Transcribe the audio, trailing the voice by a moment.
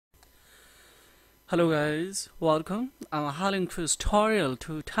Hello guys, welcome. I'm Halin Quiz tutorial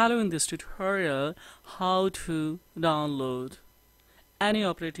to tell you in this tutorial how to download any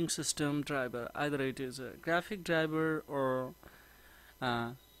operating system driver, either it is a graphic driver or a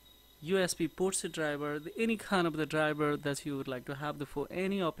USB ports driver, any kind of the driver that you would like to have for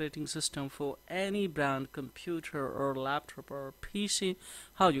any operating system for any brand computer or laptop or PC,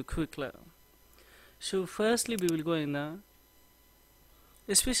 how you quickly. So firstly we will go in the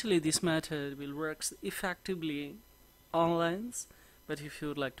especially this method will work effectively online, but if you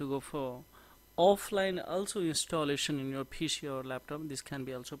would like to go for offline also installation in your PC or laptop, this can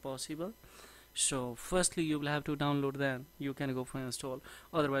be also possible. So firstly you will have to download, then you can go for install,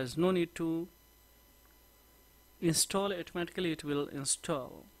 otherwise no need to install, automatically it will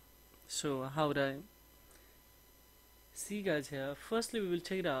install. So how would I see guys here? Firstly we will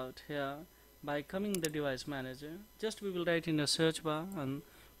check it out here by coming the device manager. Just we will write in the search bar and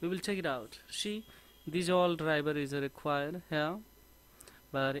we will check it out. See, these all driver is required here,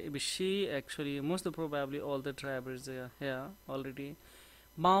 but if we see actually most probably all the drivers are here already.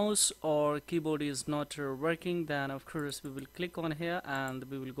 Mouse or keyboard is not working, then of course we will click on here and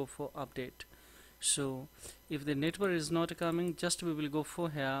we will go for update. So if the network is not coming, just we will go for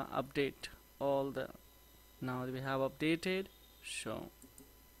here update all the. Now we have updated. So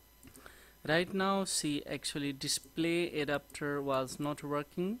right now see actually display adapter was not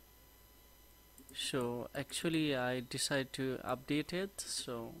working, so actually I decide to update it.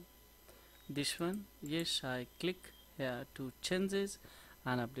 So this one, yes, I click here to changes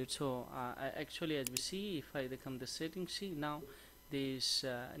and update. So I actually, as we see, if I become the settings, see now this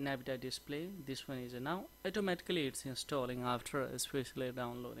Navita display, this one is now automatically it's installing after especially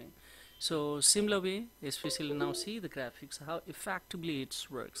downloading. So similar way, especially now see the graphics how effectively it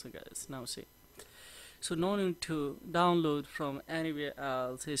works guys. Now see, so no need to download from anywhere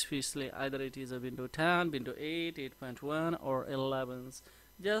else, especially either it is a Windows 10, Windows 8, 8.1 or 11.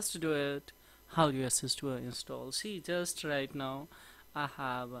 Just do it how you assist to install. See, just right now I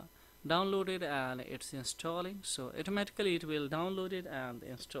have downloaded and it's installing, so automatically it will download it and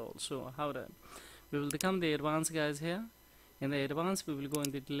install. So how do we will become the advanced guys here. In the advanced we will go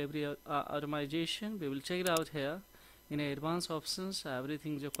in the delivery automation. We will check it out here in the advanced options,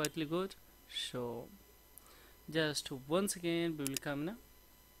 everything is quite good. So just once again we will come now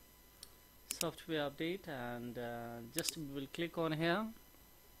software update and just we will click on here,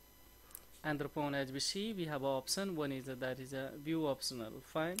 and upon as we see we have option one is that is a view optional,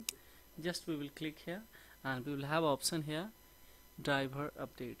 fine. Just we will click here and we will have option here driver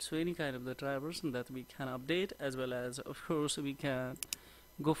update. So any kind of the drivers that we can update, as well as of course we can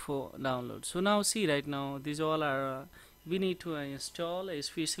go for download. So now see right now these all are we need to install,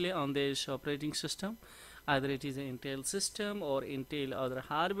 especially on this operating system, either it is an Intel system or Intel other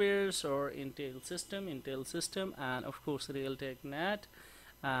hardwares or Intel system and of course Realtek NAT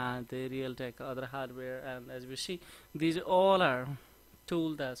and the Realtek other hardware. And as we see these all are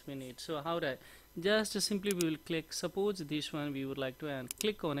tool that we need. So how do I just simply we will click, suppose this one we would like to, and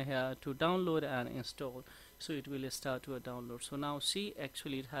click on here to download and install. So it will start to a download. So now see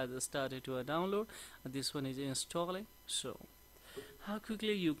actually it has started to a download. This one is installing. So how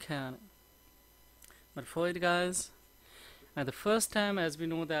quickly you can, but for it guys, and the first time, as we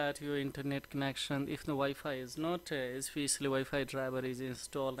know that your internet connection, if the Wi-Fi is not especially Wi-Fi driver is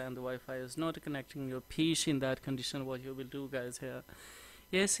installed and the Wi-Fi is not connecting your PC, in that condition what you will do guys here,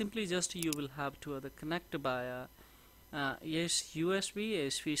 yes, simply just you will have to connect by yes USB,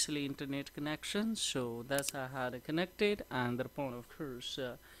 especially internet connection. So that's I had connected, and thereupon of course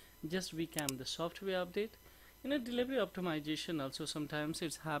just become the software update. In a delivery optimization also sometimes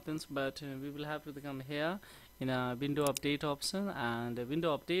it happens, but we will have to come here in a window update option, and a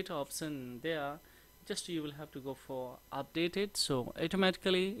window update option there just you will have to go for update it. So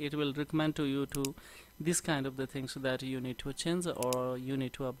automatically it will recommend to you to this kind of the things that you need to change or you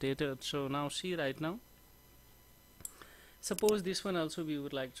need to update it. So now see right now, suppose this one also we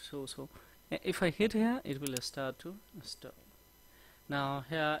would like to show. So if I hit here it will start to install. Now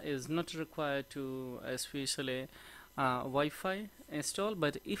here is not required to especially Wi-Fi install,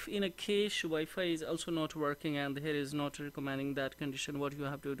 but if in a case Wi-Fi is also not working and here is not recommending that condition, what you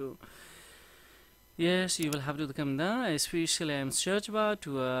have to do, yes, you will have to come there, especially I'm search bar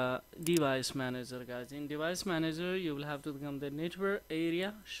to a device manager guys. In device manager you will have to come the network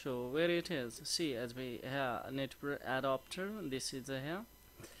area. So where it is, see as we have network adapter, this is here,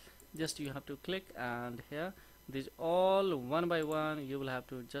 just you have to click, and here these all one by one you will have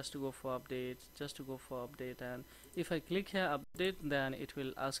to just to go for update, and If I click here update, then it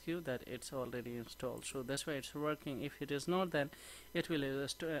will ask you that it's already installed, so that's why it's working. If it is not, then it will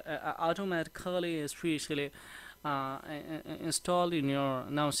automatically especially installed in your.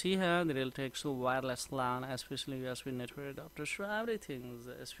 Now see here the real text wireless LAN, especially USB network adapter, so everything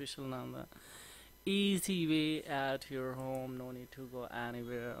is special now. The easy way at your home, no need to go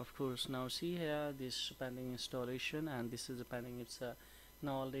anywhere, of course. Now see here this pending installation, and this is pending. It's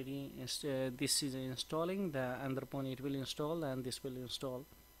now already this is installing, the another point it will install, and this will install.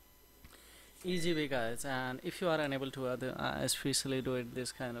 Easy way, guys. And if you are unable to other especially do it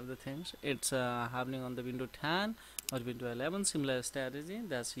this kind of the things, it's happening on the Windows 10 or Windows 11, similar strategy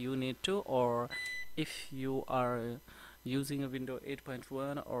that's you need to. Or if you are using a Windows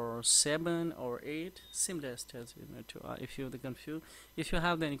 8.1 or 7 or 8, similar strategy you need to. If you the confused, if you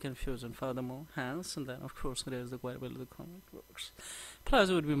have any confusion furthermore, hence, and then of course there is the query below the comment works. Plus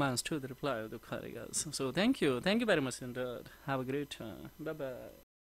would be mine to the reply of the query, guys. So thank you very much indeed. Have a great time. Bye bye.